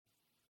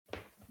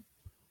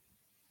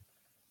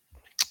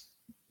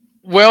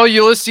Well,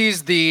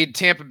 Ulysses, the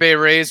Tampa Bay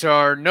Rays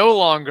are no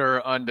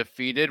longer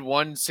undefeated.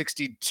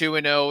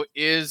 162-0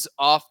 is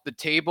off the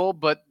table,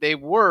 but they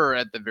were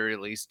at the very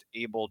least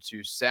able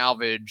to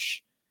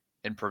salvage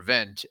and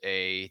prevent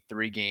a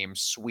 3-game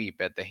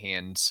sweep at the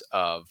hands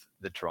of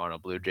the Toronto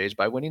Blue Jays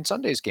by winning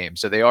Sunday's game.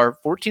 So they are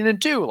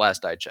 14-2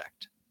 last I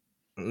checked.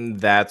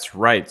 That's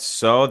right.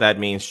 So that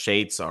means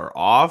shades are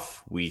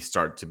off. We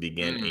start to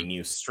begin a Mm.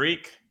 new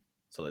streak.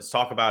 So let's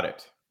talk about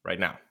it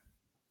right now.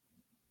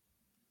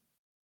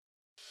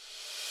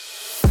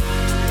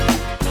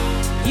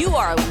 You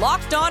are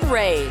Locked On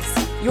Rays,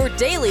 your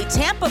daily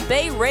Tampa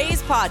Bay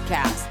Rays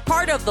podcast,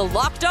 part of the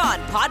Locked On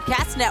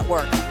Podcast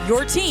Network,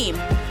 your team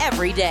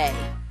every day.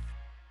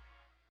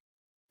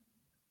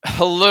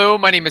 Hello,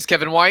 my name is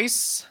Kevin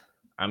Weiss.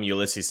 I'm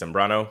Ulysses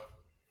Sembrano.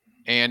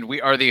 And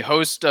we are the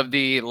host of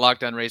the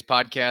Locked On Rays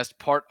podcast,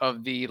 part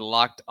of the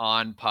Locked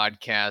On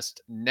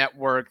Podcast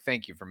Network.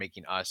 Thank you for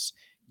making us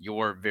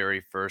your very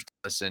first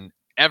listen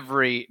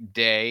every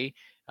day.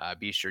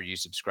 Be sure you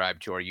subscribe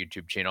to our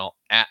YouTube channel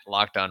at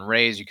Locked On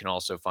Rays. You can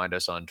also find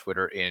us on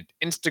Twitter and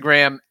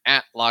Instagram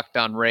at Locked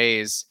On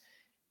Rays.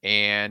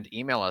 And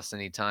email us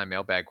anytime,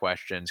 mailbag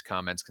questions,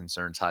 comments,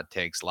 concerns, hot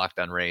takes,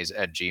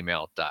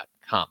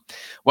 lockedonrays@gmail.com.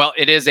 Well,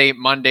 it is a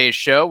Monday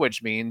show,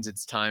 which means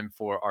it's time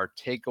for our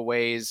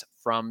takeaways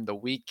from the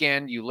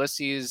weekend.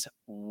 Ulysses,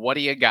 what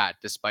do you got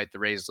despite the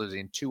Rays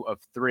losing 2 of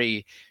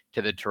 3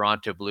 to the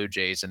Toronto Blue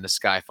Jays and the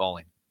sky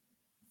falling?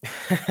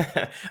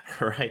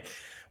 Right.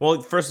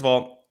 Well, first of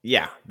all,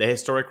 yeah, the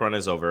historic run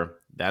is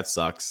over. That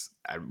sucks.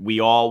 We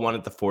all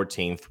wanted the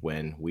 14th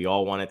win. We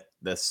all wanted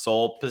the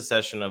sole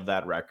possession of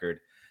that record,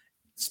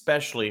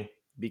 especially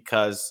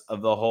because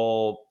of the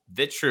whole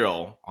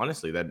vitriol,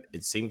 honestly, that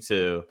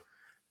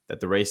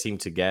the Rays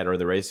seemed to get, or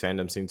the Rays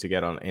fandom seemed to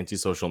get on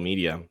anti-social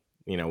media,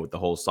 with the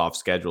whole soft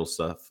schedule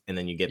stuff. And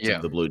then you get to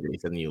the Blue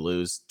Jays and you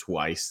lose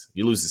twice.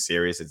 You lose the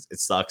series. It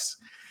sucks.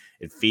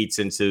 It feeds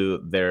into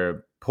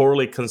their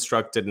poorly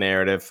constructed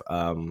narrative.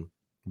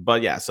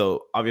 But yeah,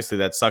 so obviously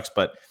that sucks,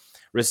 but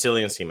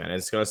resiliency, man.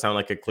 It's going to sound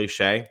like a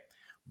cliche,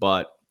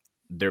 but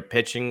their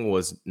pitching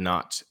was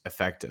not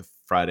effective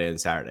Friday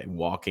and Saturday,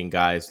 walking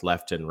guys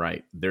left and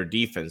right. Their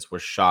defense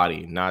was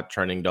shoddy, not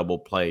turning double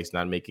plays,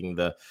 not making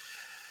the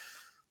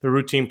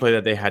routine play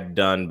that they had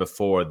done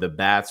before. The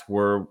bats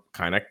were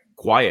kind of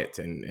quiet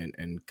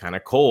and kind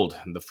of cold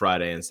the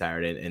Friday and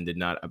Saturday and did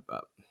not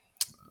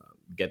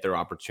get their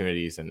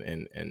opportunities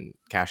and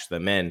cash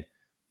them in.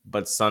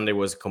 But Sunday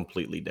was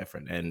completely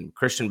different. And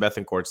Christian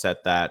Bethancourt said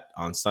that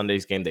on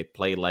Sunday's game, they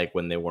played like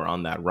when they were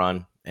on that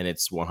run. And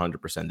it's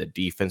 100%. The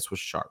defense was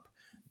sharp.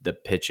 The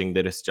pitching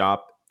did its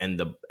job, and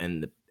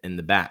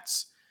the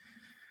bats,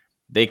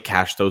 they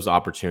cashed those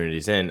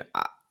opportunities in.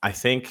 I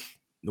think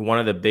one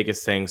of the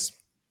biggest things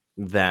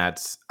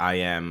that I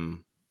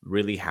am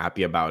really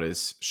happy about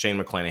is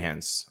Shane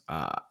McClanahan's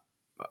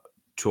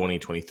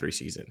 2023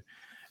 season.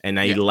 And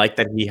I like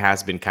that he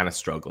has been kind of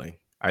struggling.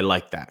 I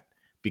like that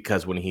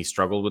because when he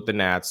struggled with the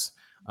Nats,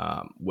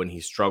 when he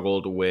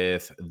struggled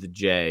with the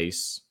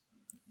Jays,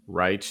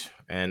 right?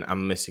 And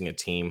I'm missing a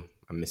team.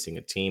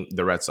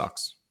 The Red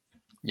Sox.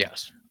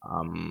 Yes.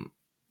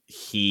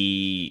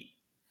 He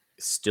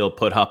still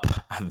put up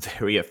a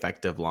very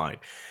effective line.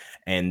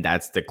 And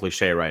that's the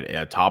cliche, right?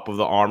 At top of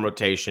the arm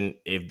rotation,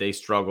 if they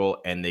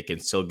struggle and they can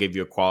still give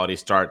you a quality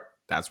start,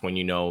 that's when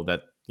you know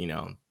that,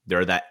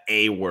 they're that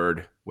A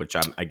word, which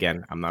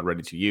I'm not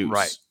ready to use.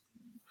 Right.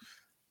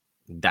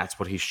 That's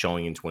what he's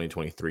showing in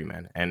 2023,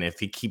 man. And if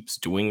he keeps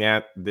doing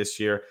that this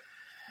year,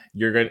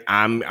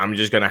 I'm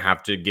just gonna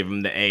have to give him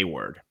the A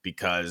word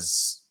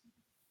because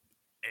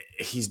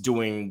he's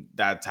doing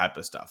that type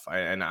of stuff.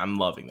 And I'm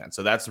loving that.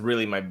 So that's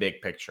really my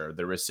big picture.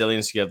 The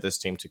resiliency of this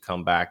team to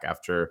come back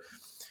after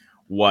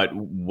what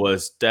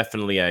was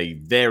definitely a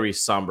very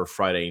somber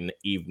Friday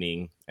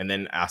evening and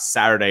then a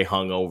Saturday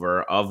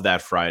hungover of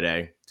that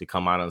Friday to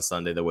come out on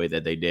Sunday the way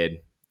that they did.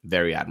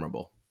 Very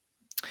admirable.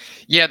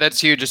 Yeah, that's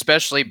huge,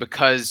 especially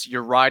because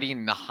you're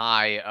riding the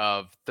high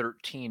of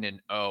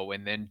 13-0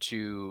 and then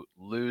to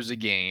lose a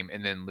game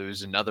and then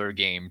lose another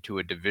game to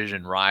a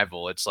division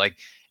rival. It's like,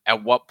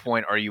 at what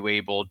point are you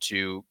able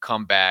to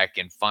come back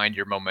and find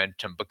your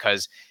momentum?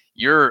 Because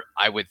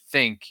I would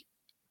think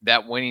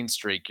that winning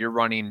streak, you're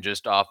running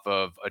just off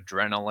of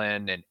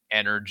adrenaline and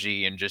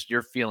energy and just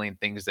you're feeling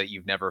things that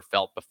you've never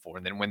felt before.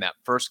 And then when that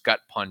first gut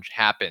punch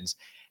happens,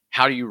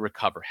 how do you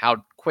recover?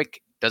 How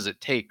quick does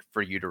it take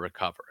for you to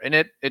recover? And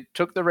it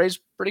took the Rays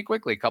pretty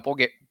quickly.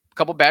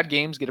 Couple bad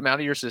games, get them out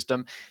of your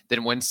system,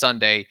 then win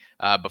Sunday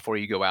before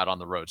you go out on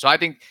the road. So I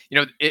think,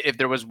 if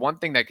there was one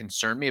thing that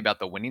concerned me about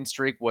the winning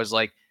streak was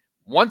like,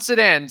 once it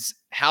ends,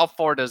 how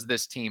far does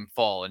this team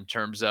fall in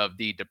terms of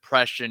the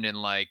depression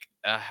and like,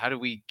 how do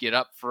we get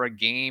up for a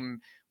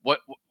game?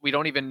 What we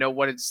don't even know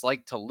what it's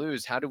like to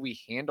lose. How do we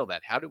handle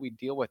that? How do we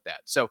deal with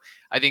that? So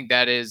I think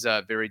that is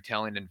very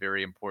telling and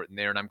very important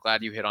there. And I'm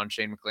glad you hit on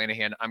Shane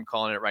McClanahan. I'm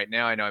calling it right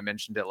now. I know I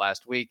mentioned it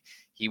last week.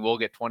 He will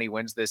get 20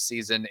 wins this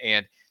season.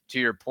 And to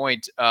your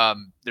point,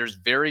 there's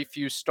very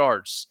few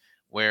starts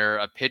where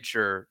a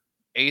pitcher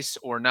ace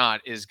or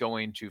not, is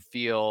going to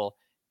feel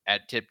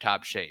at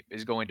tip-top shape,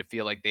 is going to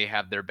feel like they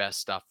have their best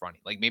stuff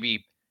running. Like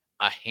maybe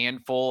a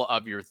handful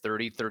of your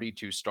 30,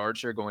 32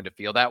 starts are going to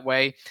feel that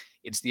way.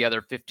 It's the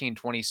other 15,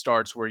 20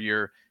 starts where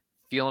you're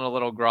feeling a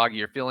little groggy.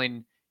 You're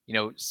feeling,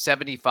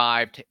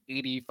 75 to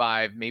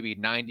 85, maybe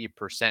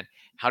 90%.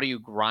 How do you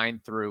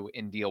grind through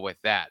and deal with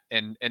that?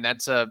 And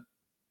that's a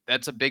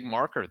big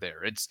marker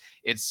there.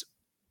 It's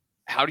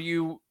how do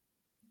you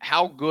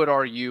how good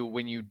are you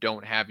when you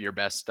don't have your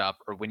best stuff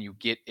or when you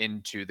get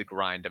into the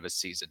grind of a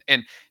season?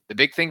 And the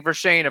big thing for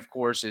Shane, of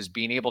course, is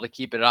being able to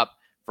keep it up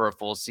for a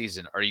full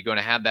season. Are you going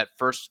to have that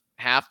first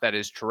half that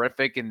is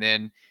terrific and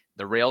then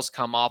the rails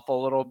come off a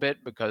little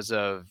bit because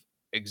of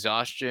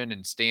exhaustion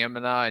and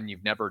stamina and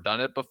you've never done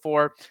it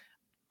before?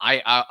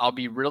 I'll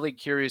be really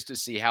curious to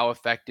see how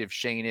effective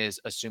Shane is,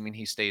 assuming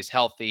he stays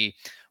healthy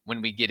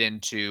when we get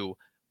into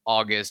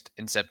August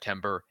and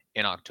September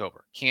and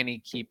October. Can he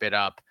keep it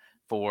up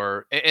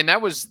for? And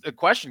that was the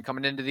question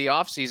coming into the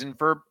offseason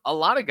for a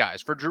lot of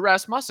guys. For Drew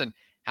Rasmussen,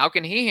 how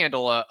can he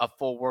handle a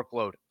full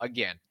workload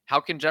again? How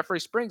can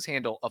Jeffrey Springs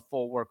handle a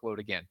full workload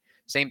again?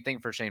 Same thing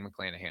for Shane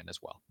McClanahan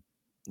as well.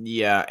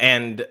 Yeah,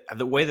 and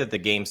the way that the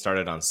game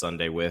started on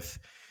Sunday with,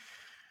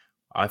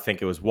 I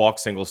think it was walk,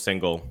 single,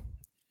 single.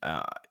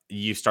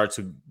 You start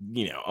to,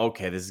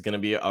 okay, this is going to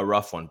be a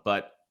rough one,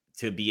 but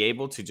to be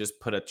able to just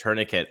put a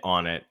tourniquet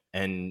on it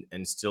and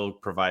still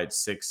provide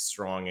 6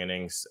 strong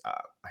innings,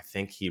 I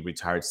think he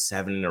retired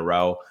 7 in a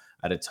row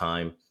at a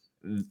time.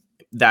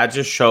 That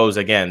just shows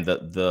again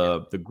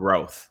the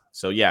growth.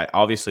 So yeah,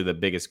 obviously the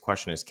biggest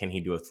question is, can he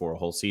do it for a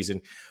whole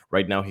season?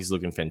 Right now he's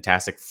looking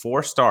fantastic.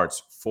 4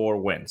 starts, 4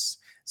 wins.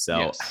 So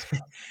Yes.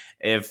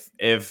 if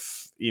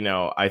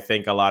I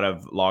think a lot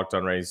of Locked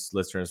On Rays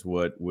listeners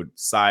would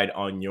side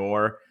on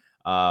your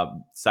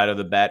side of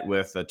the bet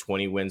with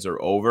 20 wins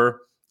or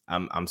over.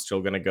 I'm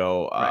still going to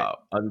go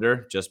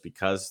under, just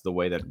because the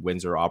way that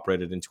wins are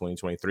operated in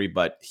 2023,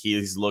 but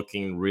he's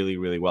looking really,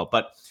 really well.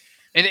 But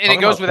And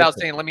it goes without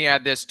saying, let me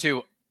add this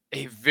too,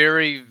 a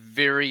very,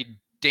 very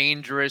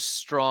dangerous,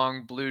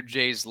 strong Blue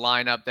Jays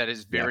lineup that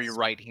is very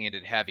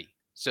right-handed heavy.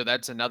 So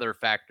that's another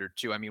factor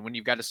too. I mean, when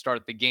you've got to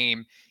start the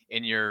game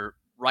and you're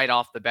right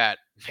off the bat,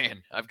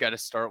 man, I've got to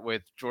start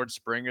with George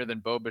Springer, then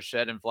Bo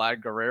Bichette and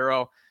Vlad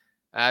Guerrero.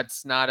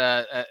 That's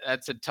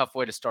a tough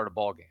way to start a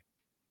ball game.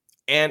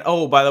 And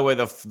by the way,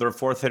 their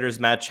fourth hitter is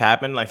Matt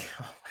Chapman. Like,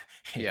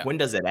 Yeah. when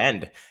does it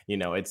end?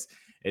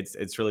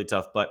 It's really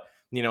tough. But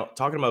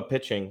talking about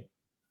pitching,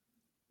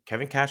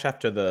 Kevin Cash,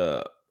 after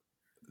the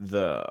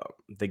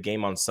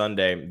game on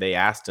Sunday, they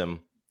asked him,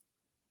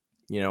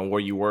 were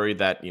you worried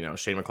that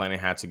Shane McClanahan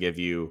had to give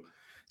you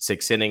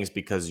 6 innings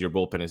because your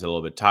bullpen is a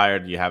little bit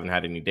tired, you haven't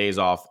had any days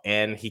off?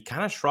 And he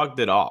kind of shrugged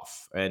it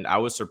off, and I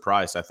was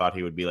surprised. I thought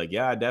he would be like,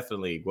 yeah,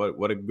 definitely,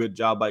 what a good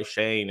job by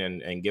Shane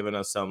and giving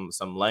us some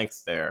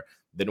length there.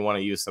 Didn't want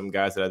to use some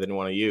guys that I didn't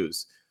want to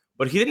use,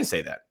 but he didn't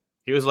say that.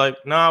 He was like,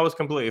 no, I was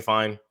completely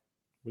fine.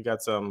 We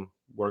got some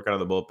work out of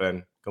the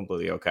bullpen,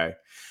 completely okay.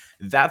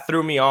 That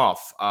threw me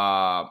off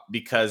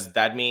because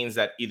that means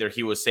that either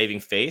he was saving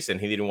face and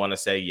he didn't want to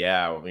say,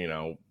 yeah,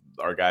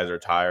 our guys are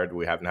tired,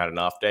 we haven't had an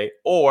off day,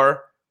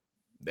 or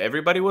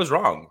everybody was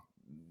wrong.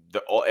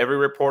 Every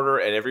reporter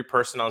and every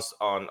person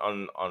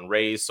on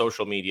Ray's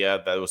social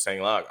media that was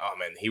saying, like, oh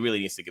man, he really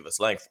needs to give us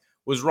length,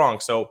 was wrong.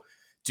 So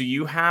do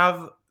you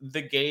have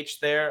the gauge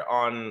there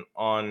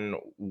on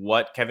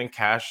what Kevin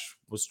Cash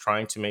was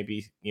trying to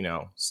maybe,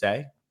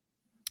 say?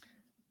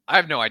 I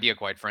have no idea,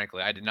 quite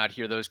frankly. I did not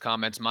hear those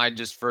comments. My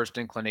just first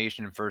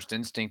inclination and first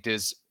instinct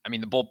is, I mean,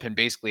 the bullpen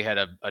basically had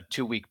a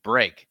 2-week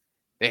break.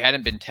 They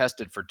hadn't been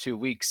tested for 2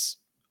 weeks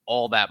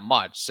all that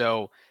much.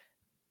 So,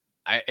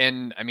 I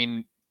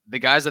mean, the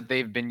guys that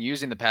they've been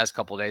using the past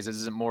couple of days,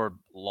 is it more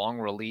long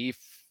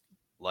relief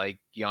like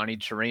Yanni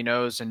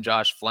Chirinos and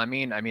Josh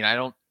Fleming? I mean, I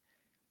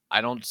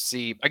don't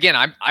see, again,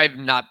 I've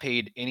not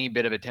paid any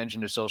bit of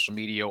attention to social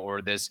media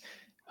or this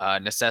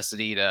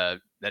necessity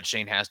that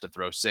Shane has to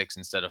throw 6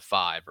 instead of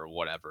 5 or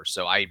whatever.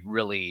 So I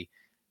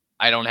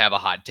don't have a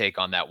hot take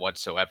on that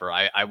whatsoever.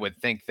 I would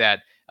think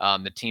that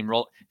the team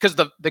roll, because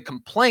the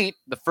complaint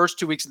the first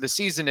 2 weeks of the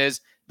season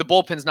is the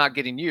bullpen's not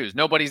getting used.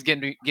 Nobody's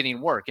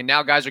getting work. And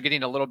now guys are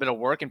getting a little bit of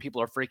work and people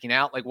are freaking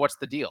out. Like, what's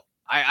the deal?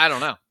 I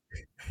don't know.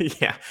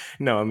 Yeah,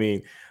 no, I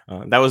mean,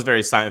 that was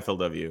very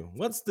Seinfeld of you.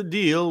 What's the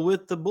deal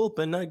with the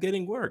bullpen not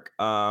getting work?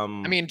 I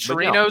mean, But no,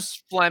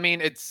 Chirinos,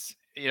 Fleming, it's,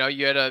 you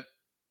had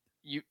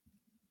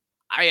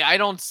I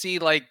don't see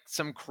like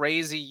some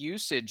crazy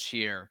usage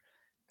here.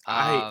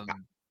 I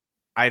Um,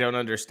 I don't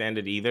understand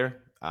it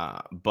either.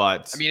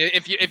 But I mean,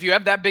 if you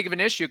have that big of an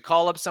issue,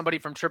 call up somebody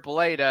from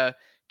AAA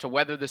to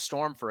weather the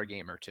storm for a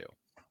game or two.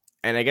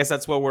 and I guess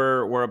that's what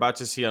we're about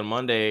to see on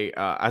Monday.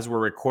 As we're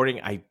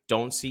recording, I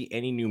don't see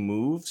any new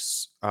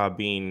moves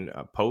being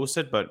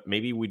posted, but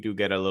maybe we do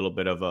get a little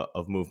bit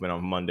of movement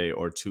on Monday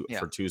or two Yeah.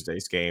 for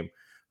Tuesday's game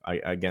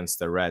against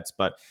the Reds.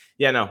 But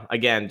yeah, no.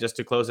 Again, just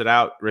to close it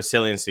out,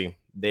 resiliency.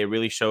 They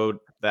really showed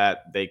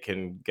that they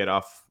can get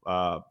off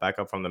back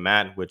up from the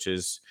mat, which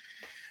is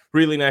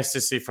really nice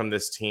to see from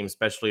this team,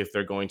 especially if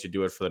they're going to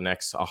do it for the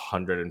next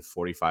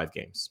 145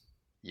 games.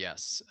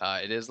 Yes,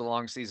 it is the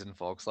long season,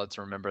 folks. Let's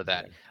remember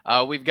that.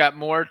 Yeah. We've got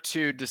more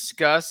to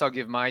discuss. I'll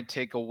give my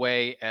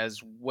takeaway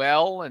as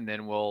well, and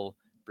then we'll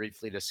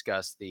briefly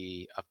discuss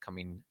the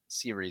upcoming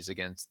series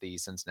against the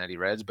Cincinnati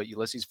Reds. But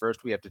Ulysses,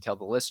 first, we have to tell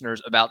the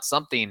listeners about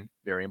something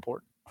very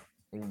important.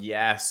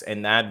 Yes,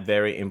 and that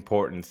very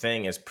important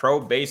thing is Pro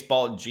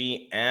Baseball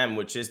GM,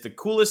 which is the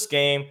coolest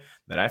game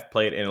that I've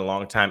played in a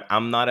long time.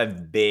 I'm not a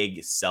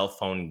big cell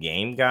phone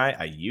game guy.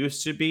 I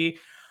used to be,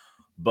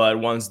 but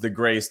once the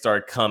grays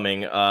start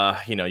coming,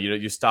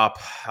 you stop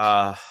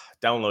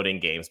downloading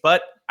games.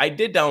 But I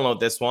did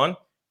download this one,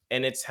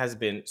 and it has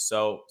been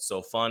so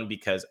fun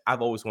because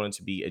I've always wanted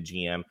to be a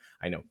GM.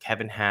 I know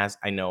Kevin has.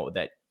 I know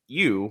that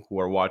you who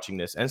are watching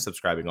this and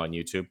subscribing on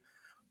YouTube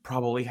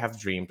probably have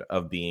dreamed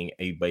of being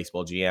a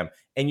baseball GM.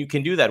 And you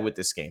can do that with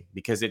this game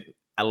because it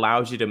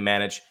allows you to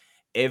manage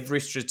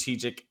every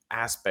strategic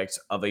aspect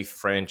of a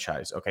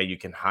franchise. Okay, you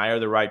can hire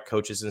the right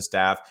coaches and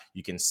staff,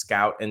 you can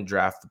scout and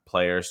draft the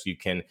players, you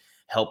can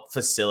help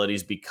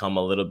facilities become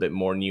a little bit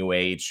more new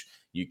age,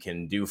 you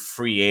can do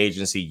free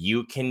agency,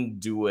 you can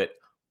do it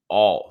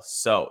all.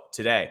 So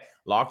today,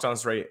 Locked On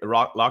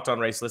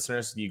Race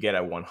listeners, you get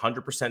a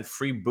 100%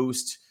 free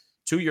boost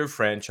to your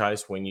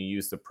franchise when you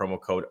use the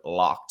promo code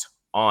LOCKED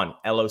on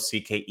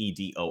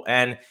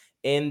LOCKEDON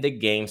in the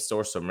game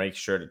store. So make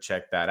sure to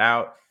check that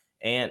out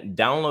and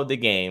download the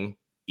game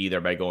either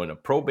by going to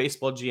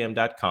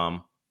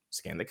probaseballgm.com,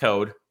 scan the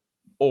code,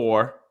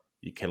 or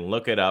you can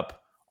look it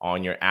up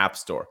on your app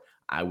store.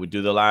 I would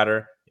do the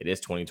latter. It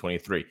is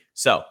 2023.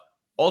 So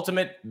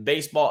Ultimate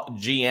Baseball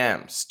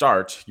GM,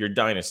 start your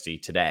dynasty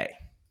today.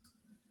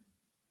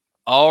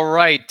 All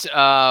right.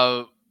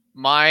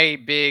 My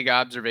big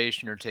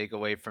observation or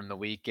takeaway from the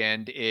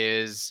weekend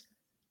is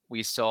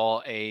we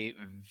saw a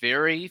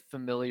very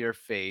familiar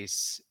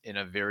face in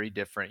a very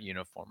different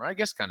uniform, or I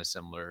guess kind of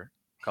similar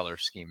color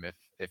scheme,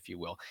 if you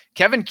will.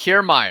 Kevin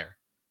Kiermaier,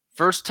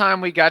 first time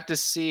we got to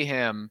see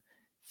him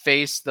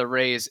face the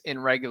Rays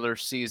in regular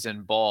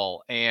season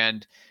ball,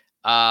 and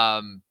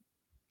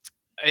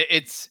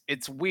it's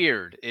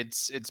weird.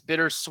 It's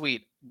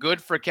bittersweet.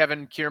 Good for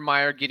Kevin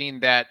Kiermaier getting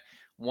that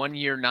 1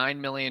 year, $9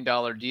 million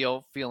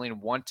deal,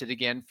 feeling wanted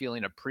again,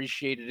 feeling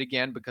appreciated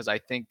again, because I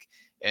think,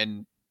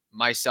 and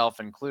myself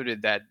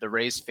included, that the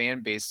Rays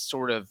fan base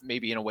sort of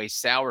maybe in a way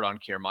soured on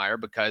Kiermaier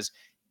because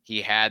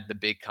he had the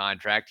big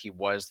contract. He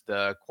was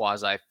the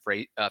quasi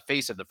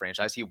face of the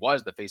franchise. He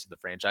was the face of the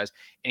franchise,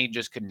 and he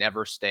just could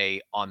never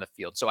stay on the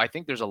field. So I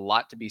think there's a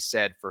lot to be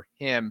said for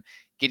him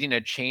getting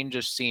a change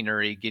of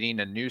scenery, getting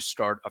a new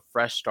start, a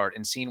fresh start,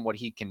 and seeing what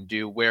he can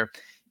do where,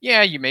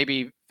 yeah, you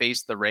maybe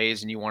face the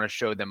Rays and you want to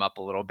show them up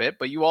a little bit,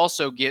 but you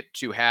also get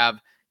to have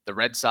the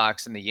Red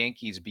Sox and the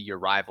Yankees be your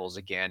rivals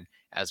again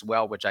as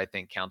well, which I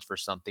think counts for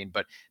something.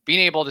 But being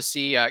able to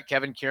see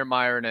Kevin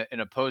Kiermaier in an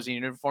opposing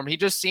uniform, he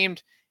just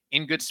seemed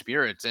in good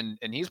spirits, and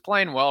he's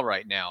playing well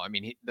right now. I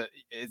mean,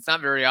 it's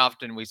not very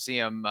often we see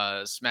him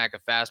smack a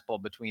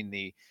fastball between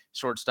the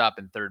shortstop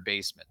and third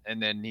baseman,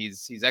 and then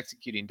he's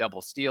executing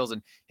double steals,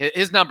 and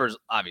his numbers,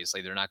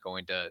 obviously they're not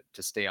going to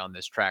stay on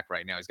this track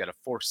right now. He's got a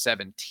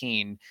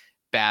 417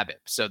 BABIP,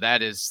 so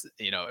that is,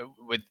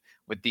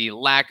 with the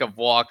lack of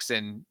walks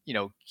and,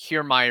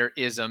 Kiermaier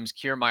isms,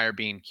 Kiermaier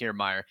being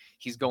Kiermaier,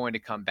 he's going to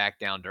come back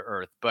down to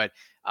earth. But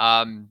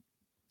I've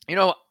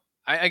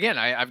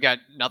got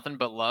nothing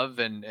but love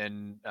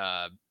and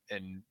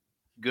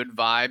good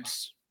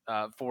vibes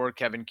for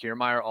Kevin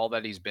Kiermaier, all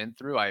that he's been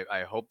through.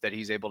 I hope that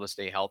he's able to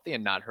stay healthy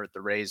and not hurt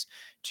the Rays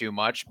too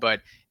much.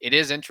 But it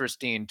is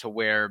interesting to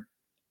where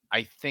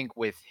I think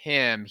with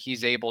him,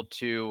 he's able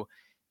to,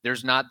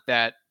 there's not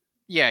that,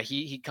 yeah,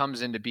 he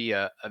comes in to be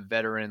a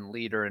veteran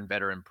leader and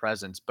veteran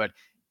presence, but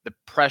the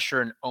pressure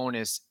and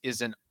onus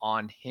isn't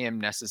on him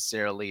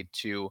necessarily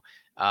to,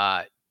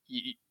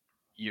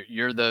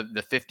 you're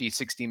the 50,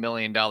 $60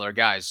 million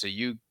guys. So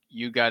you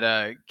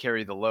gotta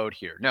carry the load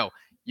here. No,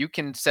 you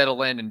can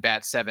settle in and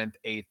bat 7th,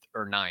 8th,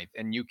 or 9th,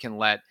 and you can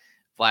let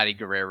Vladdy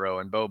Guerrero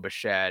and Bo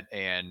Bichette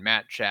and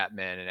Matt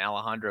Chapman and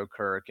Alejandro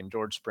Kirk and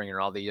George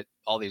Springer, all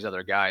these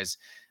other guys,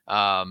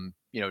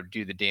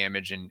 do the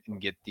damage and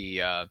get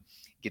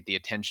the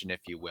attention, if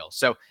you will.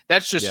 So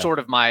that's just sort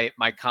of my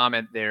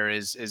comment there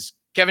is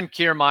Kevin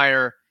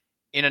Kiermaier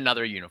in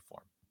another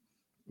uniform.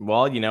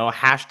 Well,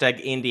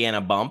 hashtag Indiana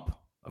bump,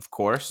 of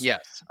course.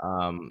 Yes.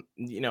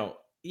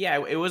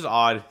 It was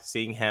odd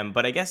seeing him,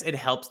 but I guess it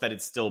helps that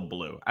it's still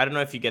blue. I don't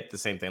know if you get the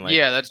same thing. Like,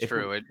 yeah, that's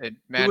true. It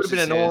matches been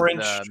an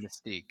orange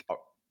mystique.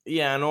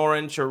 Yeah, an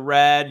orange or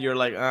red. You're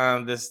like,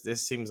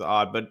 this seems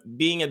odd. But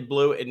being it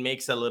blue, it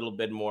makes a little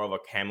bit more of a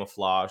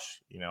camouflage,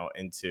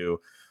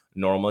 into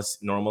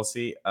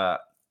normalcy.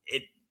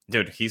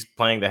 Dude, he's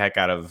playing the heck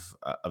out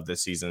of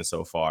this season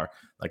so far.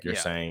 Like you're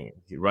saying,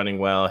 he's running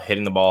well,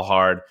 hitting the ball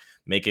hard,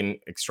 making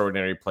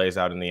extraordinary plays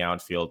out in the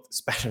outfield.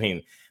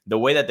 Especially the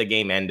way that the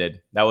game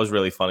ended, that was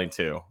really funny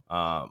too.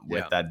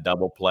 With that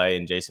double play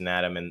and Jason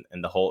Adam and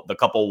the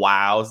couple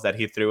wows that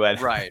he threw at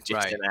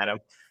Jason Adam.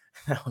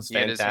 That was fantastic. He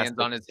had his hands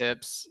on his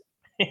hips.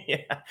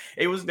 Yeah,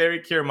 it was very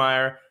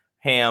Kiermaier.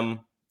 Ham,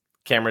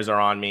 cameras are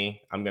on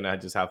me. I'm gonna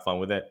just have fun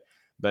with it.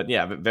 But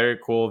yeah, very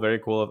cool. Very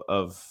cool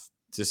of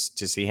just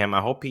to see him.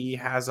 I hope he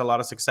has a lot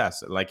of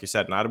success. Like you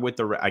said, not with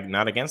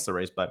not against the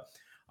race, but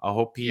I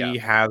hope Yeah. he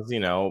has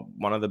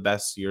one of the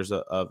best years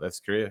of his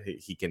career.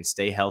 He can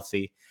stay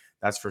healthy.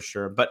 That's for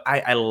sure. But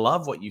I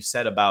love what you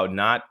said about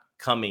not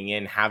coming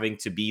in having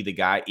to be the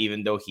guy,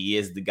 even though he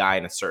is the guy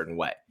in a certain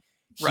way.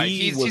 Right. He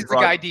He's was the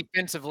guy brought.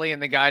 defensively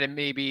and the guy to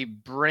maybe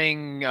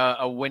bring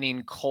a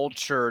winning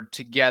culture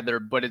together,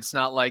 but it's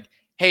not like,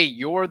 hey,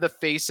 you're the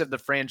face of the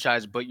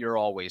franchise, but you're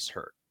always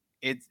hurt.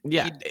 It's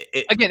Yeah,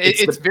 he again.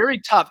 it's It's the very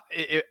tough.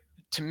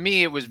 To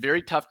me, it was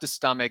very tough to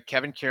stomach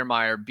Kevin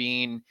Kiermaier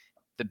being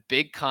the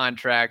big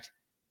contract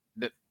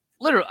that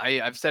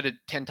literally I've said it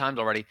 10 times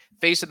already.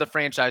 Face of the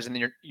franchise, and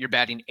then you're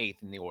batting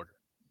eighth in the order.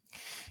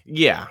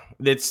 Yeah,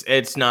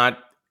 it's not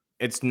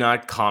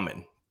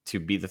common to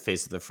be the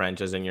face of the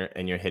franchise and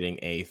you're hitting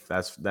eighth.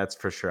 That's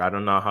for sure. I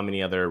don't know how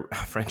many other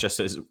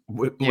franchises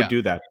would Yeah.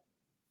 do that,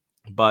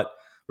 but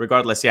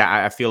regardless,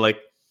 yeah, I feel like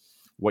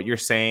what you're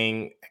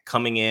saying,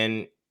 coming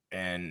in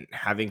and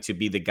having to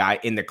be the guy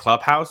in the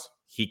clubhouse,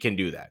 he can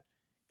do that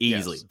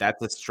easily. Yes. That's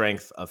the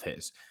strength of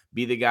his.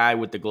 Be the guy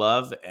with the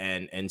glove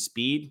and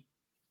speed.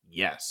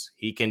 Yes,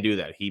 he can do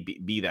that.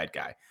 Be that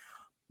guy.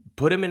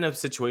 Put him in a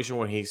situation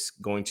where he's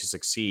going to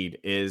succeed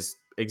is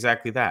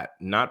exactly that.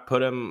 Not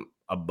put him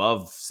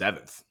above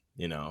seventh.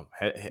 Yeah.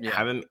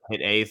 Have him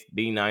hit eighth,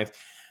 be ninth.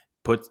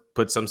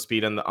 Put some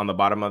speed on the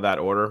bottom of that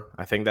order.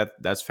 I think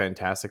that's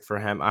fantastic for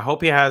him. I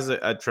hope he has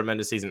a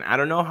tremendous season. I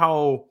don't know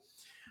how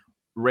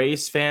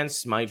Rays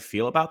fans might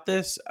feel about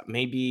this.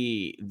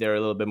 Maybe they're a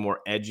little bit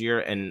more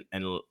edgier and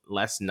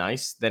less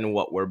nice than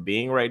what we're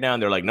being right now.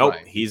 And they're like, nope,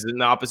 Right. he's in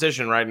the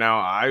opposition right now.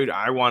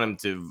 I want him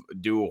to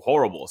do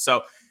horrible.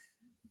 So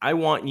I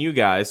want you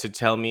guys to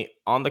tell me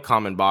on the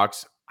comment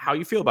box how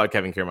you feel about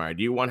Kevin Kiermaier.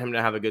 Do you want him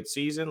to have a good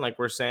season, like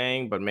we're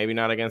saying, but maybe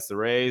not against the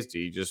Rays? Do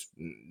you just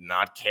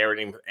not care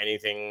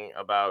anything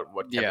about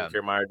what Kevin Yeah.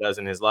 Kiermaier does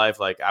in his life?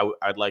 Like,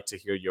 I'd like to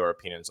hear your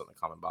opinions on the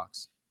comment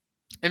box.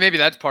 And maybe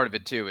that's part of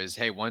it too is,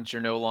 hey, once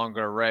you're no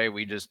longer a Ray,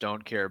 we just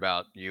don't care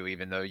about you,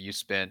 even though you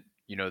spent,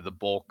 the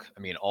bulk,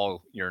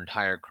 all your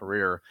entire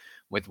career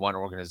with one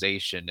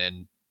organization.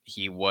 And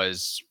he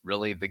was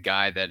really the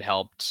guy that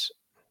helped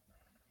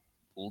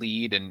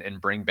lead and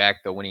bring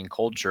back the winning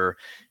culture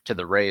to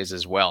the Rays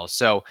as well.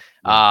 So,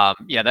 Yeah.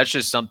 yeah, that's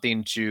just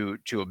something to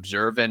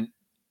observe. And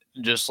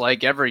just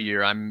like every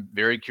year, I'm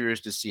very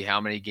curious to see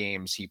how many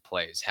games he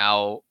plays,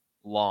 how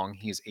long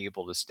he's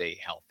able to stay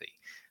healthy.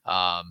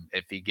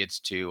 If he gets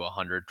to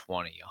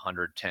 120,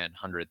 110,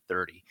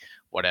 130,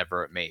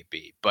 whatever it may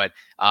be. But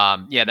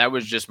yeah, that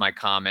was just my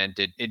comment.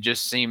 It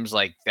just seems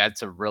like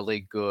that's a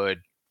really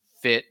good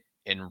fit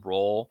and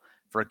role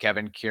for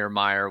Kevin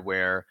Kiermaier,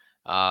 where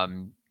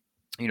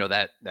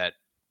that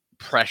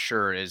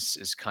pressure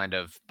is kind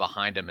of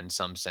behind him in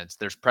some sense.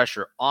 There's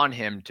pressure on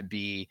him to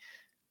be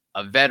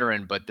a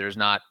veteran, but there's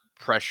not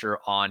pressure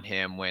on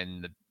him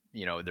when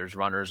there's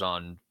runners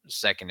on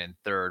second and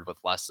third with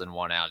less than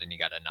one out and you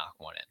got to knock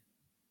one in.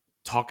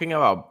 Talking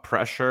about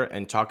pressure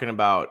and talking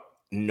about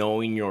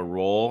knowing your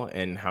role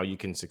and how you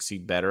can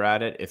succeed better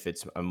at it, if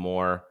it's a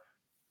more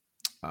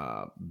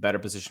better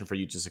position for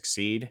you to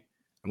succeed,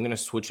 I'm going to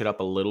switch it up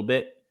a little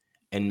bit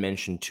and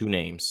mention two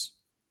names: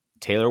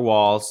 Taylor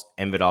Walls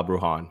and Vidal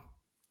Brujan.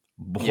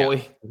 Yeah.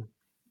 Boy,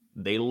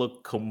 they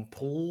look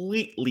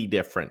completely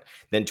different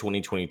than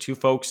 2022,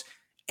 folks.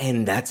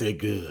 And that's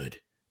good.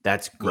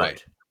 That's good.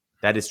 Right.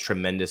 That is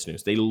tremendous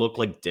news. They look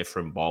like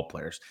different ball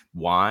players.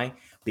 Why?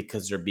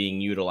 Because they're being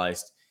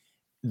utilized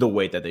the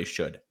way that they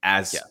should,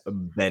 as Yeah.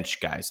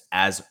 bench guys,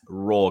 as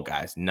role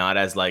guys, not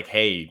as like,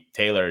 hey,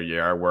 Taylor,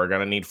 we're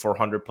going to need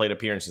 400 plate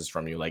appearances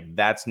from you. Like,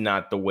 that's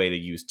not the way to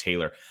use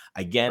Taylor.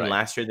 Again, Right.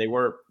 last year they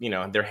were,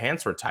 their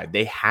hands were tied.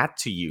 They had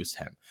to use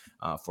him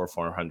for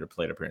 400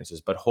 plate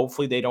appearances, but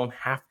hopefully they don't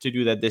have to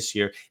do that this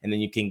year. And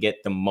then you can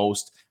get the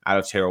most out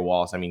of Taylor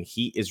Walls. I mean,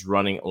 he is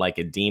running like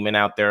a demon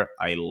out there.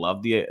 I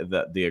love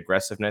the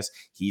aggressiveness.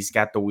 He's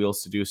got the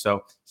wheels to do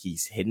so.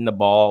 He's hitting the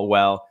ball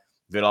well.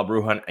 Vidal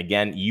Brujan,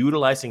 again,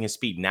 utilizing his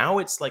speed. Now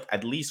it's like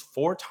at least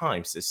 4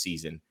 times this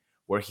season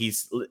where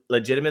he's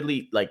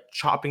legitimately like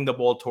chopping the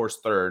ball towards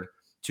third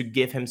to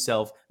give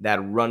himself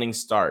that running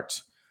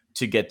start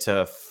to get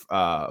to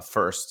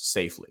first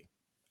safely.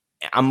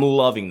 I'm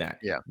loving that.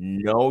 Yeah.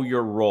 Know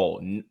your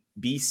role.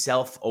 Be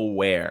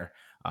self-aware.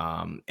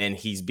 And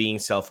he's being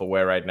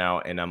self-aware right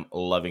now, and I'm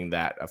loving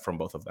that from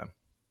both of them.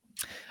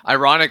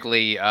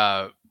 Ironically,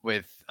 I'm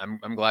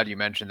glad you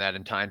mentioned that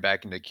and tying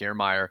back into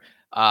Kiermaier.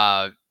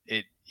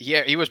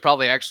 He was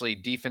probably actually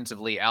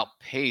defensively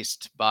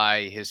outpaced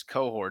by his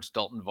cohorts,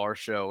 Dalton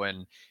Varsho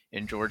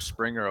and George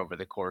Springer, over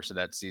the course of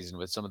that season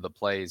with some of the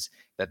plays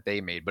that they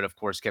made. But of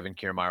course, Kevin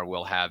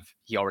Kiermaier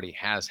he already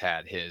has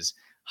had his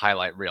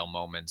highlight reel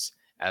moments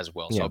as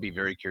well. So Yeah. I'll be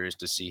very curious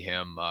to see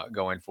him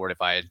going forward.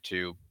 If I had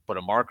to put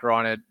a marker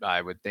on it,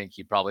 I would think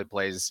he probably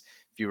plays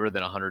fewer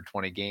than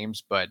 120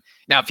 games. But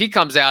now if he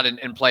comes out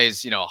and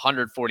plays,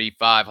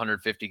 145,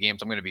 150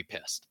 games, I'm going to be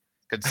pissed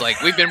It's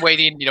like we've been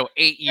waiting,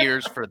 8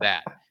 years for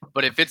that.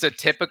 But if it's a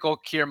typical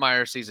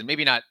Kiermaier season,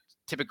 maybe not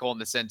typical in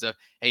the sense of,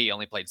 hey, he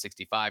only played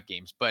 65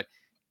 games, but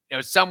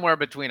somewhere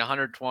between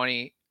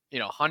 120,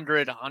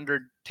 100,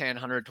 110,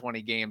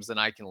 120 games, then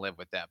I can live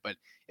with that. But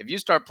if you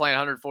start playing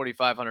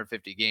 145,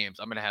 150 games,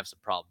 I'm going to have some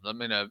problems. I'm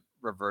going to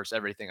reverse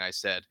everything I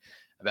said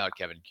about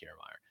Kevin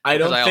Kiermaier.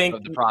 Because I also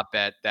have the prop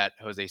bet that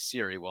Jose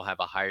Siri will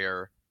have a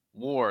higher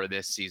WAR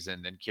this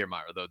season than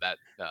Kiermaier, although that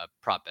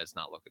prop bet's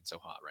not looking so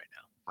hot right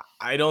now.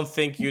 I don't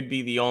think you'd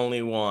be the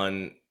only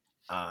one,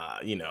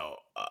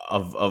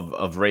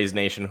 of Rays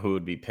Nation who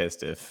would be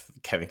pissed if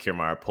Kevin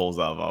Kiermaier pulls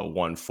off a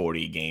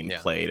 140 game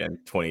played in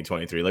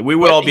 2023. Like we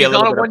would all be a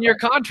little bit on a 1-year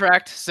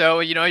contract,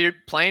 so you're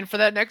playing for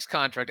that next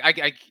contract.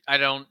 I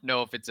don't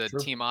know if it's a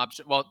team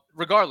option. Well,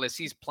 regardless,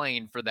 he's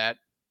playing for that,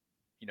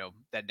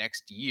 that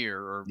next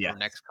year or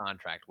next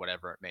contract,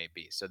 whatever it may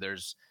be. So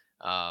there's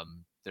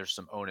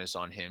some onus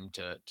on him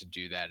to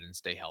do that and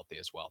stay healthy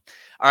as well.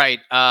 All right.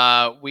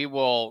 We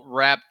will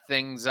wrap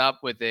things up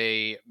with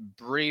a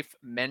brief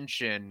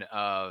mention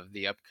of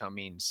the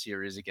upcoming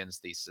series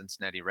against the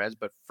Cincinnati Reds.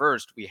 But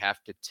first, we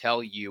have to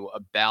tell you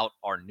about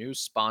our new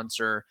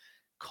sponsor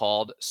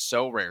called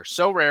SoRare.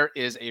 SoRare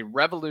is a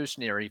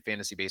revolutionary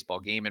fantasy baseball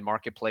game and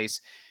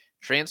marketplace,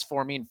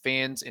 transforming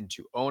fans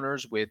into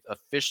owners with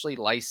officially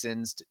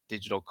licensed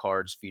digital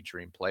cards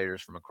featuring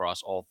players from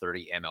across all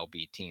 30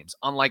 MLB teams.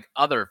 Unlike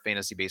other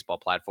fantasy baseball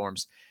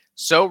platforms,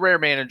 SoRare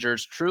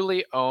managers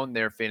truly own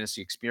their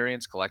fantasy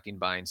experience, collecting,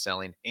 buying,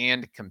 selling,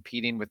 and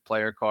competing with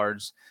player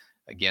cards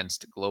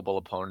against global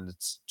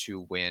opponents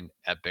to win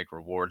epic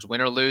rewards.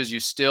 Win or lose, you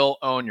still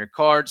own your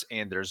cards,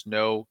 and there's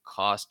no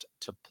cost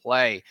to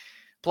play.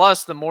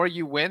 Plus, the more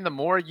you win, the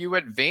more you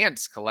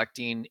advance,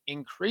 collecting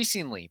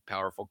increasingly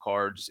powerful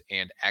cards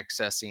and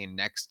accessing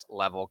next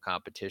level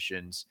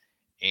competitions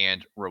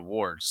and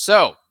rewards.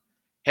 So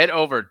head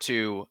over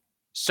to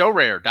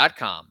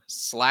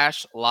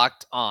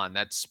sorare.com/locked on.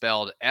 That's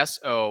spelled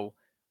SORARE.com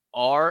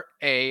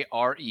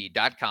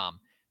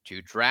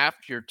to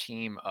draft your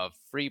team of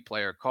free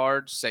player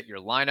cards, set your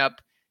lineup,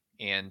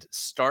 and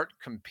start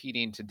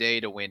competing today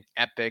to win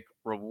epic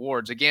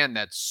rewards. Again,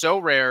 that's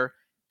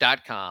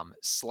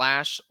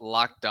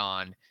sorare.com/locked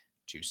on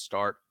to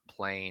start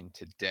playing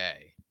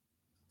today.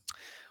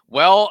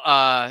 Well,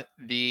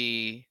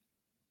 the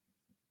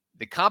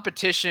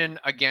competition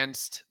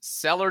against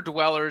cellar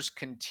dwellers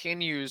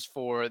continues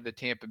for the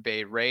Tampa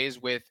Bay Rays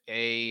with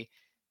a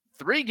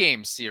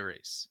 3-game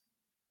series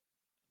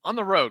on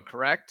the road,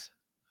 correct?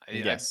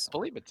 Yes. I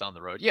believe it's on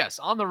the road. Yes,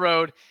 on the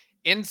road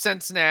in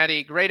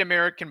Cincinnati, Great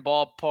American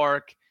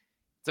Ballpark.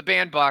 It's a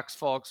bandbox,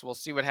 folks. We'll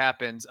see what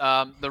happens.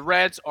 The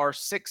Reds are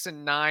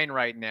 6-9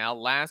 right now,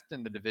 last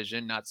in the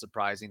division, not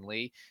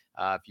surprisingly.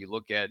 If you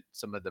look at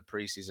some of the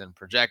preseason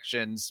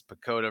projections,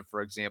 Pacoda,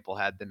 for example,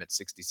 had them at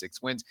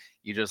 66 wins.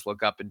 You just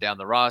look up and down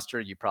the roster,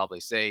 you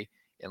probably say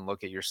and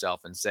look at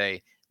yourself and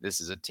say, this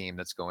is a team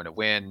that's going to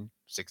win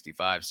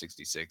 65,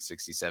 66,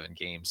 67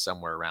 games,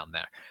 somewhere around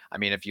there. I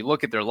mean, if you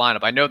look at their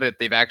lineup, I know that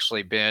they've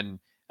actually been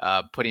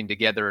putting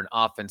together an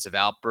offensive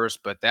outburst,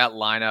 but that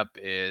lineup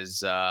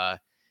is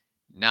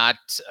not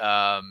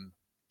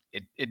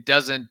it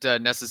doesn't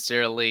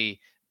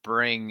necessarily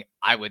bring,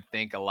 I would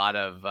think, a lot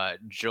of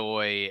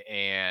joy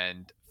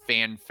and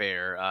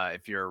fanfare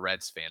if you're a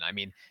Reds fan. I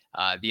mean,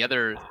 the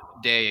other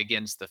day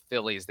against the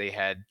Phillies, they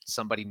had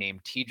somebody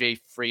named TJ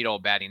Friedel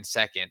batting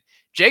second,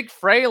 Jake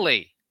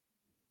Fraley,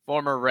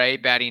 former Ray,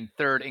 batting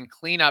third, and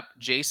cleanup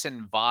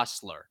Jason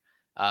Vossler,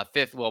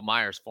 fifth, Will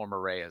Myers, former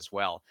Ray as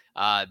well.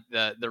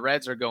 The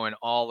Reds are going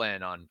all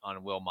in on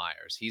Will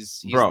Myers.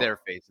 He's their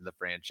face of the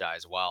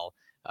franchise, while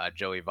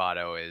Joey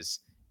Votto is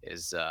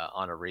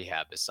on a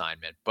rehab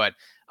assignment. But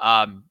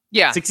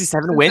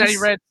 67 wins.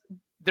 Reds,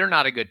 they're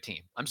not a good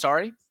team. I'm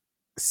sorry.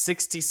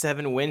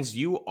 67 wins.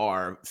 You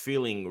are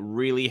feeling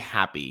really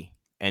happy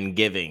and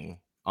giving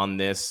on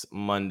this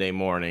Monday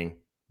morning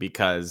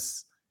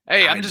because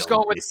I'm just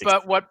going with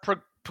what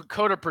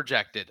Pacoda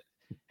projected.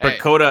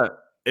 Pacoda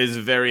is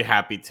very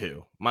happy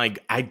too.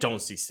 I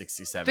don't see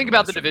 67. Think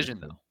about the division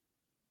though.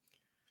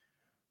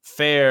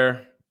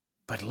 Fair.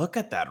 But look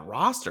at that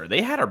roster.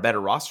 They had a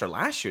better roster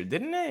last year,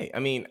 didn't they? I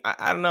mean,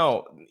 I don't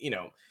know,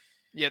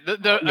 Yeah,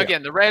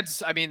 again, the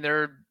Reds, I mean,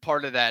 they're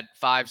part of that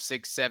 5,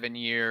 6, 7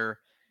 year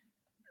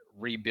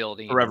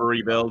rebuilding. Forever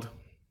rebuild.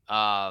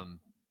 And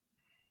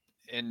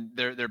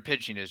their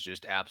pitching is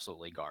just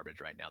absolutely garbage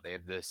right now. They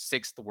have the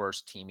 6th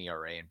worst team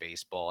ERA in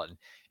baseball. And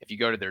if you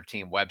go to their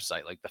team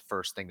website, like the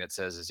first thing that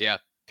says is,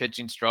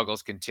 pitching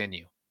struggles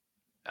continue.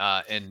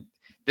 And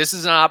this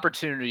is an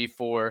opportunity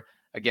for,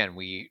 again,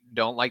 we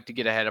don't like to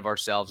get ahead of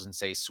ourselves and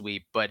say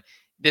sweep, but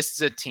this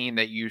is a team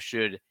that you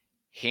should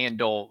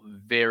handle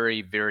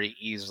very, very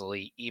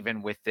easily,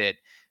 even with it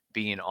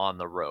being on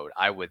the road.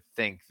 I would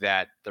think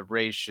that the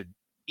Rays should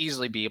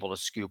easily be able to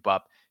scoop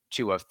up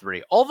 2 of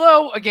 3.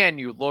 Although, again,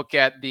 you look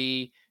at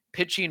the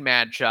pitching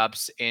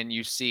matchups and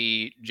you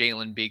see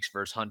Jalen Beeks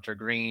versus Hunter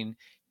Green,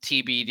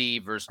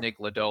 TBD versus Nick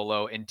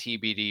Lodolo, and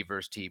TBD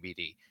versus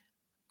TBD.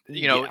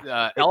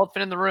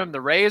 Elephant in the room,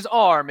 the Rays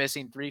are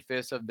missing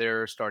 3/5 of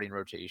their starting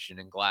rotation,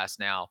 and Glass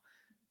now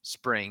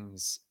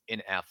Springs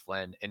in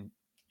Eflin. And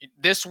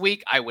this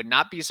week, I would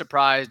not be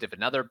surprised if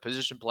another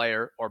position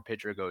player or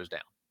pitcher goes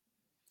down.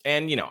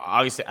 And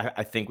obviously,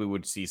 I think we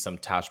would see some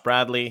Tosh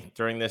Bradley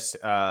during this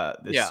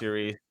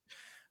series.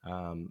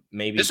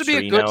 Maybe this would be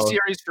a good Torino.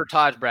 series for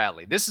Taj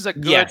Bradley. This is a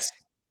good. Yes.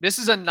 This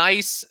is a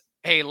nice.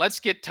 Hey, let's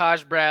get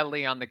Taj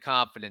Bradley on the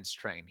confidence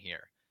train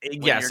here.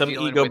 Yeah, some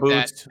ego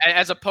boost.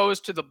 As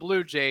opposed to the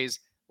Blue Jays,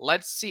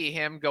 let's see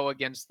him go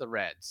against the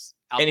Reds.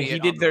 And he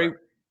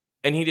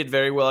did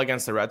very well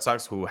against the Red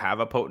Sox, who have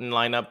a potent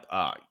lineup.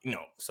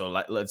 So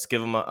let's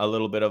give him a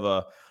little bit of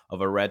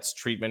a Reds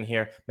treatment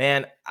here,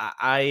 man.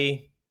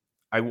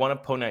 I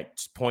want to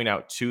point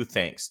out two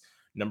things.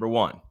 Number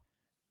one,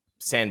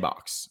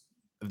 Sandbox.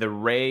 The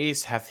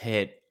Rays have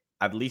hit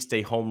at least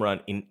a home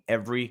run in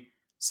every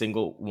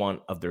single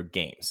one of their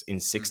games in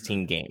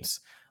 16 games.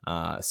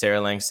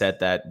 Sarah Lang said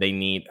that they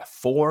need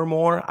 4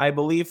 more, I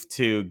believe,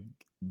 to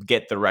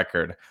get the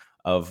record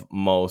of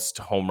most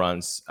home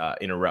runs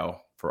in a row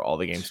for all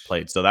the games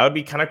played. So that would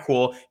be kind of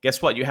cool.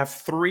 Guess what? You have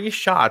 3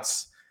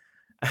 shots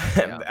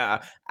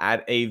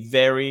at a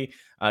very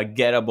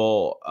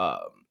gettable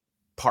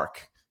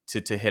park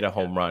to hit a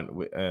home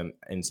run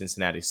in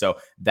Cincinnati. So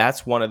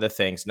that's one of the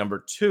things.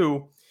 Number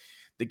 2,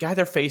 the guy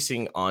they're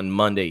facing on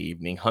Monday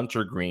evening,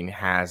 Hunter Green,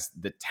 has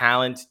the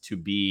talent to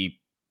be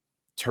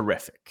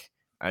terrific.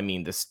 I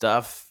mean, the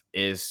stuff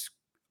is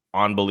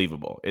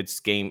unbelievable. It's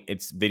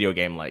video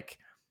game like.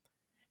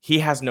 He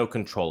has no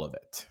control of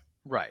it.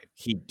 Right.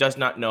 He does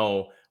not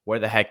know where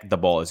the heck the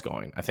ball is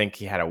going. I think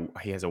he has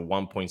a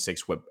 1.6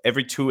 whip.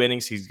 Every 2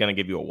 innings, he's going to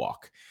give you a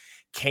walk.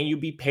 Can you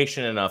be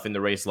patient enough in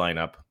the Rays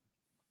lineup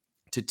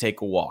to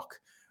take a walk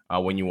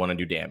when you want to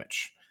do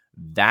damage?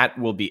 That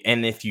will be,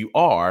 and if you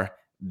are,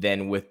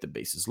 then with the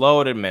bases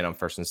loaded, men on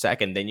first and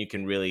second, then you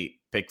can really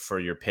pick for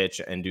your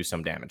pitch and do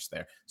some damage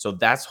there. So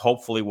that's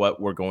hopefully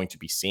what we're going to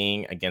be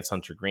seeing against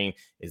Hunter Green,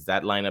 is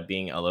that lineup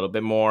being a little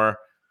bit more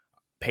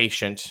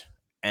patient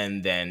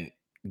and then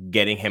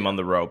getting him on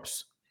the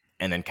ropes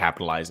and then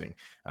capitalizing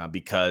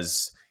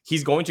because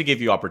he's going to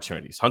give you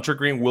opportunities. Hunter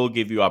Green will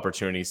give you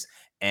opportunities,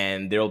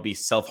 and there'll be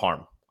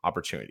self-harm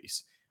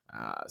opportunities.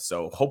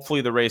 So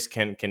hopefully the Rays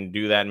can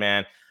do that,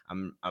 man.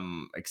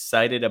 I'm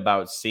excited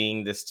about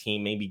seeing this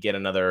team maybe get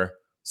another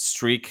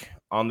streak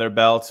on their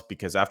belt,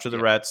 because after the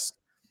Reds,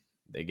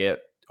 they get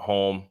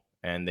home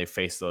and they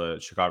face the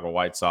Chicago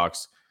White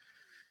Sox.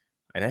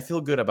 And I feel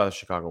good about the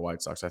Chicago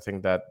White Sox. I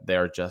think that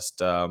they're just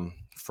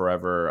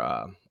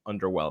forever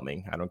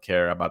underwhelming. I don't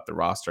care about the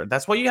roster.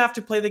 That's why you have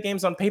to play the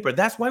games on paper.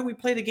 That's why we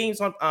play the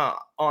games on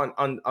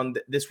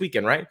this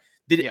weekend, right?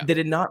 Did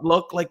it not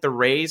look like the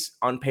Rays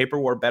on paper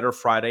were better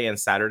Friday and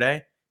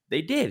Saturday?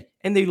 They did,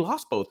 and they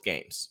lost both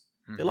games.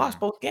 They lost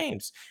both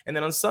games, and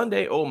then on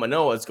Sunday,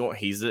 Manoah's going.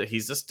 He's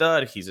a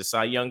stud. He's a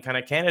Cy Young kind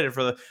of candidate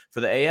for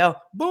the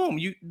AL. Boom!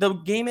 The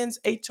game ends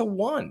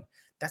 8-1.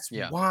 That's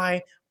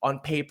why on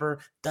paper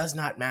does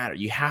not matter.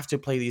 You have to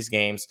play these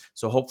games.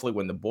 So hopefully,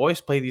 when the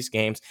boys play these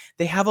games,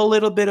 they have a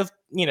little bit of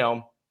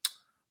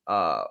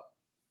of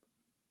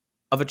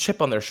a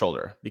chip on their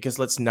shoulder, because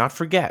let's not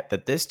forget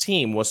that this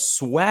team was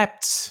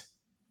swept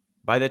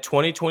by the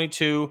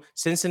 2022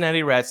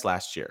 Cincinnati Reds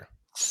last year.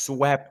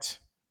 Swept.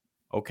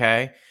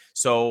 Okay.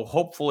 So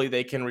hopefully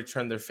they can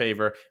return their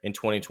favor in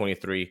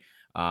 2023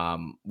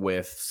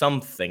 with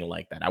something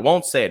like that. I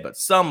won't say it, but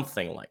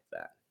something like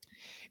that.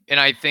 And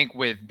I think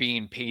with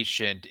being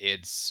patient,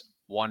 it's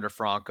Wander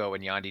Franco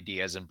and Yandy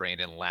Diaz and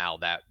Brandon Lau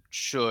that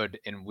should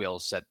and will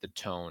set the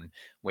tone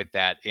with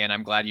that. And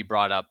I'm glad you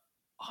brought up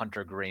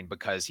Hunter Green,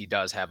 because he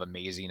does have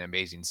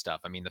amazing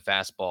stuff. I mean, the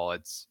fastball,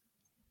 it's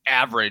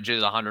average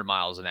is 100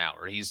 miles an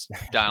hour. He's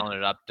dialing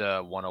it up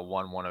to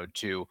 101,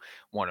 102,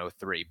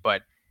 103.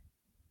 But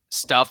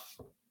stuff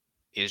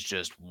is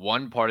just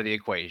one part of the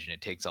equation.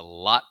 It takes a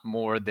lot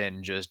more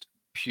than just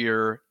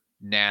pure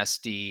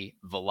nasty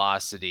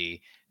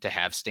velocity to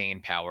have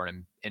staying power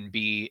and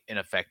be an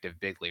effective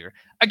big leaguer.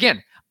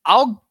 Again,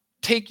 I'll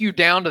take you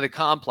down to the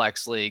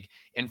complex league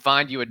and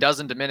find you a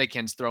dozen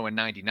Dominicans throwing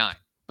 99,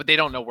 but they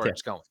don't know where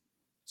it's going.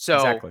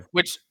 So,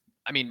 which,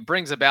 I mean,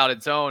 brings about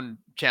its own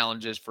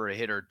challenges for a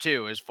hitter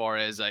too, as far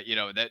as, that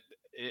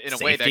in a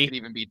way that could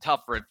even be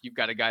tougher if you've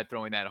got a guy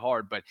throwing that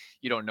hard, but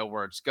you don't know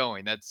where it's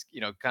going. That's,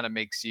 kind of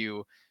makes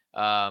you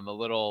a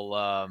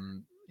little,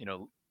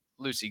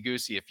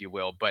 loosey-goosey, if you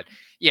will. But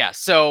yeah,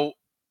 so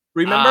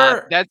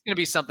remember, that's going to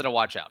be something to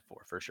watch out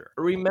for sure.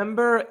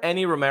 Remember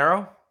Enny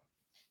Romero?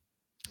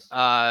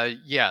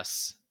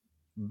 Yes.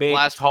 Big,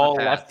 tall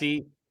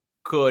lefty,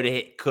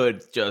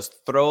 could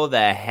just throw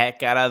the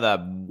heck out of the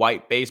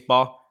white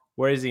baseball.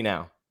 Where is he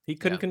now? He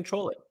couldn't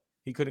control it.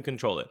 He couldn't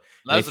control it.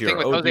 That's the thing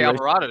with Jose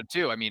Alvarado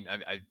too. I mean,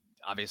 I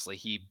obviously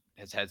he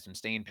has had some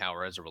staying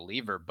power as a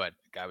reliever, but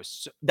the guy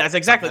was. That's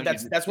exactly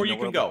that's where you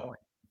can go.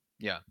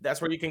 Yeah. That's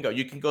where you can go.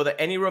 You can go the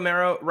any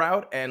Romero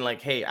route and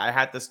like, hey, I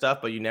had the stuff,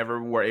 but you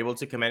never were able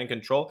to command and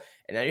control.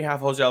 And now you have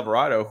Jose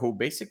Alvarado, who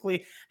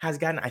basically has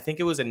gotten, I think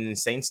it was an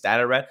insane stat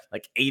I read,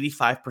 like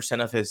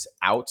 85% of his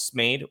outs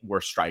made were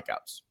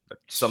strikeouts.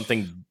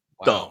 Something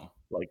Wow. dumb.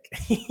 Like,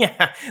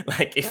 yeah,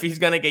 like if he's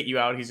gonna get you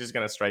out, he's just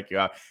gonna strike you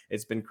out.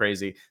 It's been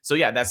crazy. So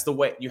yeah, that's the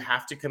way you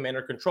have to command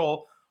or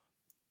control.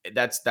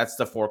 That's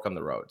the fork on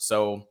the road.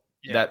 So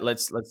Yeah. that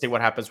let's see what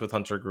happens with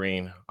Hunter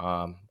Green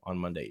on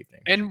Monday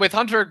evening. And with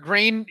Hunter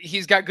Green,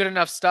 he's got good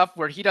enough stuff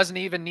where he doesn't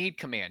even need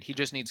command. He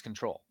just needs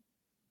control.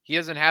 He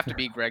doesn't have to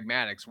be Greg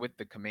Maddux with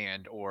the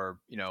command or,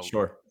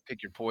 Sure.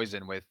 pick your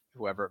poison with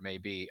whoever it may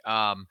be.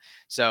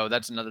 So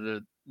that's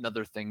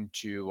another thing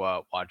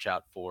to watch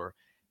out for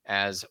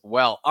as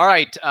well. All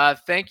right.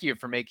 Thank you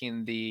for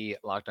making the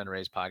Locked On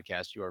Rays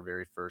podcast your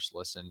very first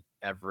listen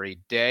every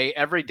day.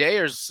 Every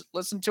dayers,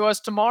 listen to us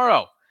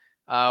tomorrow.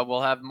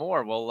 We'll have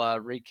more. We'll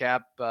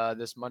recap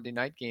this Monday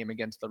night game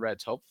against the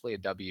Reds. Hopefully a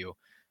W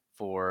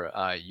for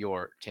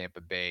your Tampa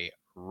Bay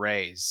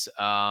Rays.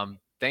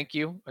 Thank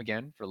you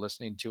again for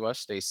listening to us.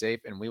 Stay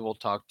safe, and we will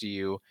talk to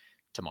you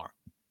tomorrow.